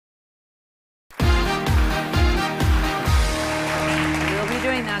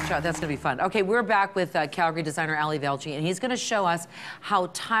That's going to be fun. Okay, we're back with Calgary designer Ali Velci, and he's going to show us how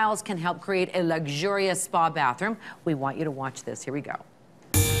tiles can help create a luxurious spa bathroom. We want you to watch this. Here we go.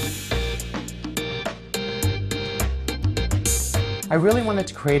 I really wanted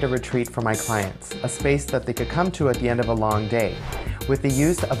to create a retreat for my clients, a space that they could come to at the end of a long day. With the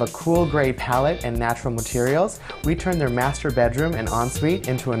use of a cool gray palette and natural materials, we turned their master bedroom and ensuite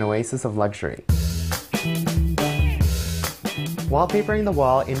into an oasis of luxury. Wallpapering the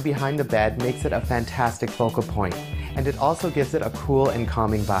wall in behind the bed makes it a fantastic focal point, and it also gives it a cool and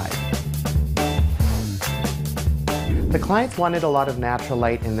calming vibe. The clients wanted a lot of natural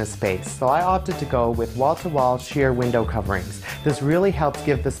light in this space, so I opted to go with wall-to-wall sheer window coverings. This really helps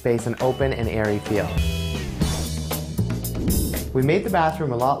give the space an open and airy feel. We made the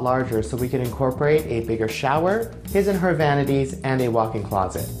bathroom a lot larger so we could incorporate a bigger shower, his and her vanities, and a walk-in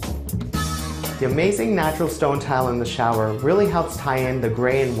closet. The amazing natural stone tile in the shower really helps tie in the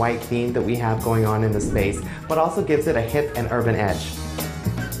gray and white theme that we have going on in the space, but also gives it a hip and urban edge.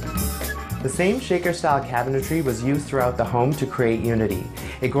 The same shaker-style cabinetry was used throughout the home to create unity.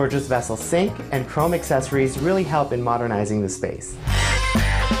 A gorgeous vessel sink and chrome accessories really help in modernizing the space.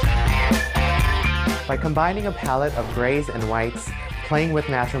 By combining a palette of grays and whites, playing with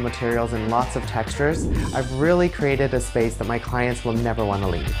natural materials and lots of textures, I've really created a space that my clients will never want to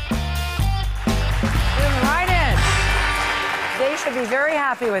leave. They should be very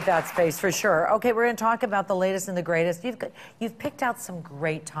happy with that space for sure. Okay, we're going to talk about the latest and the greatest. You've picked out some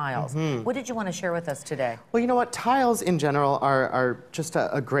great tiles. What did you want to share with us today? Well, you know what? Tiles in general are just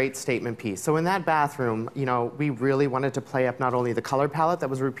a great statement piece. So in that bathroom, you know, we really wanted to play up not only the color palette that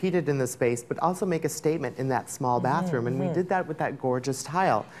was repeated in the space, but also make a statement in that small bathroom. And we did that with that gorgeous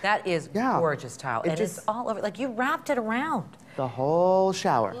tile. That is gorgeous tile. And it's all over, like you wrapped it around. The whole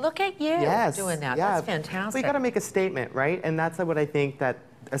shower. Look at you doing that. Yeah. That's fantastic. We got to make a statement, right? And that's what I think that,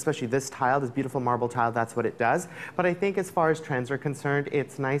 especially this tile, this beautiful marble tile, that's what it does. But I think as far as trends are concerned,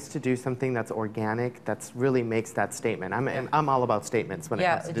 it's nice to do something that's organic, that's really makes that statement. I'm all about statements when it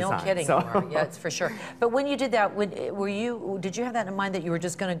comes to design. No kidding. So. Yeah, it's for sure. But when you did that, did you have that in mind that you were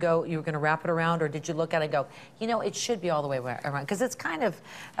just going to wrap it around, or did you look at it and go, you know, it should be all the way around? Because it's kind of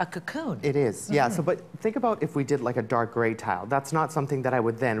a cocoon. It is, yeah. So, but think about if we did like a dark gray tile. That's not something that I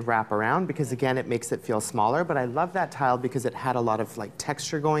would then wrap around because again, it makes it feel smaller. But I love that tile because it had a lot of like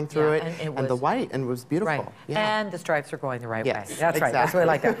texture going through it, and the white, and it was beautiful. Right. Yeah. And the stripes are going the right way. That's exactly. right. That's what I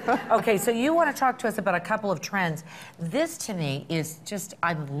like that. Okay, so you want to talk to us about a couple of trends. This to me is just,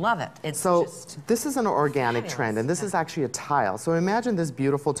 I love it. It's this is an organic trend, and this is actually a tile. So imagine this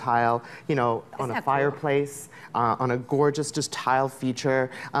beautiful tile, you know, on a fireplace, on a gorgeous just tile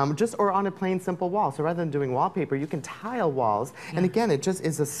feature, or on a plain simple wall. So rather than doing wallpaper, you can tile walls, and again, it just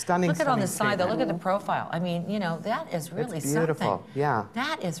is a stunning. Look at on the side though. Look at the profile. I mean, you know, that is really beautiful. Something. Yeah.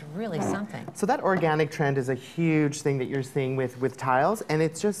 That is really something. So that organic trend is a huge thing that you're seeing with tiles, and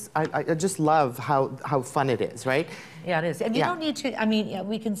it's just I just love how fun it is, right? Yeah, it is. And you don't need to, I mean,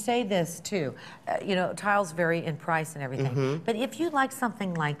 we can say this too. You know, tiles vary in price and everything. But if you like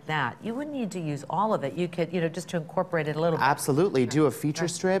something like that, you wouldn't need to use all of it. You could, you know, just to incorporate it a little bit. Absolutely. Do a feature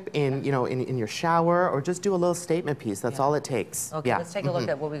strip in, you know, in your shower, or just do a little statement piece. That's all it takes. Okay, let's take a look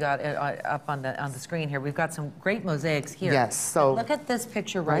at what we got up on the screen here. We've got some great mosaics here. Yes. So and look at this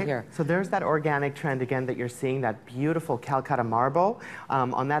picture right here. So there's that organic trend again that you're seeing, that beautiful Calcutta marble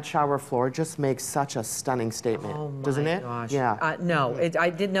on that shower floor just makes such a stunning statement, doesn't it? Gosh. Yeah. No, I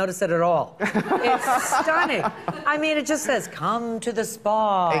didn't notice it at all. It's stunning. I mean, it just says, come to the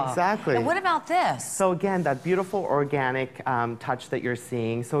spa. Exactly. And what about this? So again, that beautiful organic touch that you're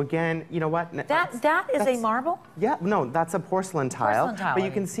seeing. So again, you know what? That is a marble? Yeah, no, that's a porcelain tile. Porcelain tile. But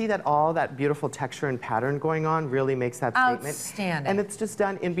you can see that all that beautiful texture and pattern going on really makes that statement. Outstanding. And it's just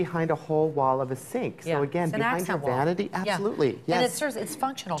done in behind a whole wall of a sink. So again, behind your vanity, absolutely. Yes. And it serves, it's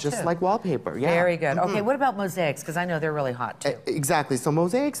functional too. Just like wallpaper, Very good. Okay, what about mosaics? Because I know they're really hot too. Exactly. So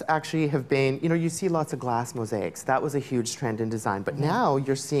mosaics actually have been, you know, you see lots of glass mosaics. That was a huge trend in design. But now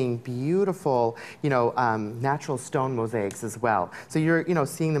you're seeing beautiful, you know, natural stone mosaics as well. So you're, you know,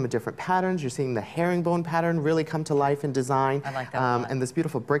 seeing them in different patterns. You're seeing the herringbone pattern really come to life in design. I like that a lot. And this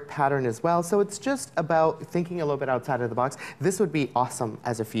beautiful brick pattern as well. So it's just about thinking a little bit outside of the box. This would be awesome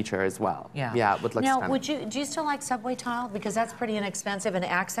as a feature as well. Yeah. Yeah, it would look now, stunning. do you still like subway tile? Because that's pretty inexpensive. An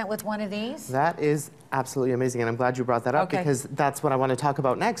accent with one of these? That is absolutely amazing, and I'm glad glad you brought that up because that's what I want to talk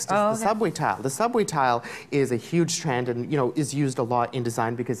about next, is the subway tile. The subway tile is a huge trend and, is used a lot in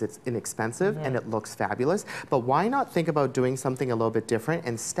design because it's inexpensive and it looks fabulous. But why not think about doing something a little bit different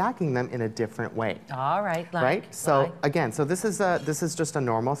and stacking them in a different way? All right. So again, so this is just a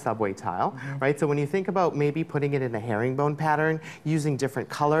normal subway tile, right? So when you think about maybe putting it in a herringbone pattern, using different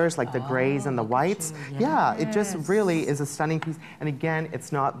colors like the grays and the whites, it just really is a stunning piece. And again,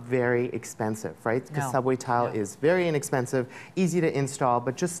 it's not very expensive, right? Because subway tile is very inexpensive, easy to install,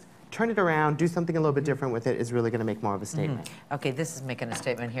 but just turn it around, do something a little bit different with it is really going to make more of a statement. Okay, this is making a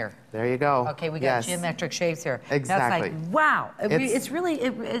statement here. There you go. Okay, we got geometric shapes here. Exactly. That's like, wow. It's really,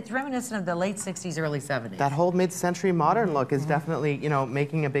 it's reminiscent of the late 60s, early 70s. That whole mid-century modern look is definitely,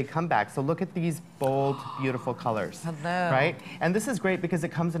 making a big comeback. So look at these bold, beautiful colors. Hello. Right? And this is great because it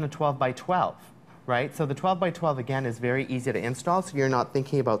comes in a 12 by 12. Right? So the 12 by 12 again is very easy to install, so you're not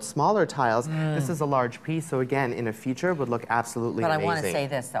thinking about smaller tiles. This is a large piece, so again, in a future would look absolutely amazing. But I want to say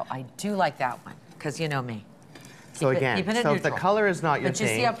this though, I do like that one, because you know me. So again, if the color is not your thing.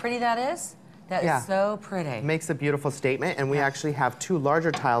 But you see how pretty that is? That is so pretty. It makes a beautiful statement, and we actually have 2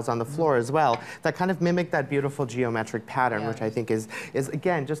 larger tiles on the floor as well that kind of mimic that beautiful geometric pattern, which I think is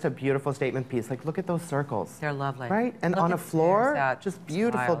again just a beautiful statement piece. Like, look at those circles. They're lovely. Right? And on a floor, just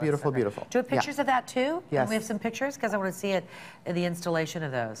beautiful, beautiful, beautiful. Do you have pictures of that too? Yes. Can we have some pictures? Because I want to see it, the installation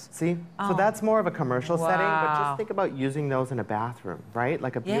of those. See? So that's more of a commercial setting, but just think about using those in a bathroom, right?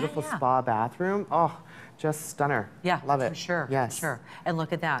 Like a beautiful spa bathroom. Oh, just stunner. Yeah, love it. For sure. Yes. For sure. And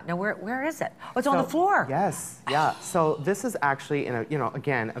look at that. Now, where is it? Oh, it's on the floor. Yes. Yeah. So this is actually in a,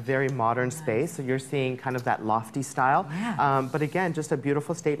 again, a very modern space. So you're seeing kind of that lofty style. Yeah. But again, just a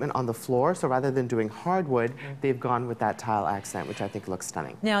beautiful statement on the floor. So rather than doing hardwood, they've gone with that tile accent, which I think looks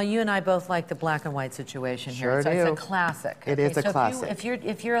stunning. Now, you and I both like the black and white situation here. Sure do. It's a classic. It is a classic.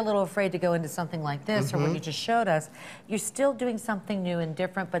 If you're a little afraid to go into something like this, or what you just showed us, you're still doing something new and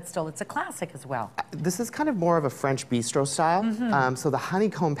different, but still it's a classic as well. This is kind of more of a French bistro style. So the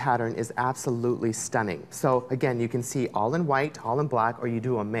honeycomb pattern is absolutely stunning. So again, you can see all in white, all in black, or you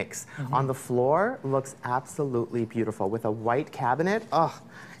do a mix. On the floor, looks absolutely beautiful with a white cabinet. Oh,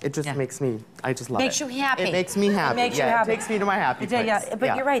 it just makes me, I just love it. Makes you happy. It makes me happy. It makes you happy. It takes me to my happy place. Yeah,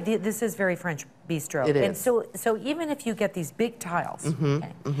 but you're right. This is very French bistro. It is. And so even if you get these big tiles,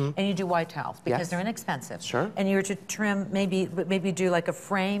 and you do white tiles because they're inexpensive, and you were to trim, maybe do like a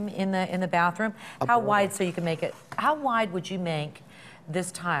frame in the bathroom. How wide so you can make it? How wide would you make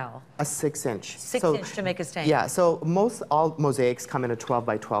this tile? A 6-inch. 6-inch to make a stain. Yeah. So all mosaics come in a 12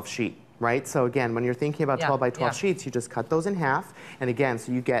 by 12 sheet. Right? So again, when you're thinking about 12 by 12 sheets, you just cut those in half. And again,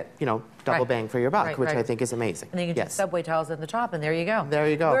 so you get, double bang for your buck, which I think is amazing. And then you can do subway tiles at the top, and there you go. There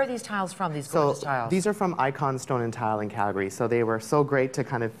you go. Where are these tiles from, these gorgeous tiles? These are from Icon Stone and Tile in Calgary. So they were so great to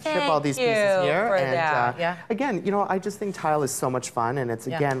kind of ship all these pieces here. For that. Again, I just think tile is so much fun. And it's,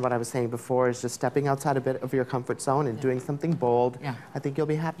 again, what I was saying before is just stepping outside a bit of your comfort zone and doing something bold. I think you'll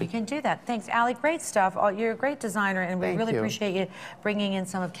be happy. You can do that. Thanks, Allie. Great stuff. You're a great designer, and we really appreciate you bringing in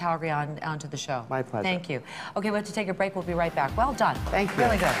some of Calgary onto the show. My pleasure. Thank you. Okay, we have to take a break. We'll be right back. Well done. Thank you.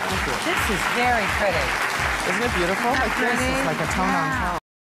 Really good. Thank you. This is very pretty. Isn't it beautiful? Isn't that Like this, pretty? it's like a tone on tone.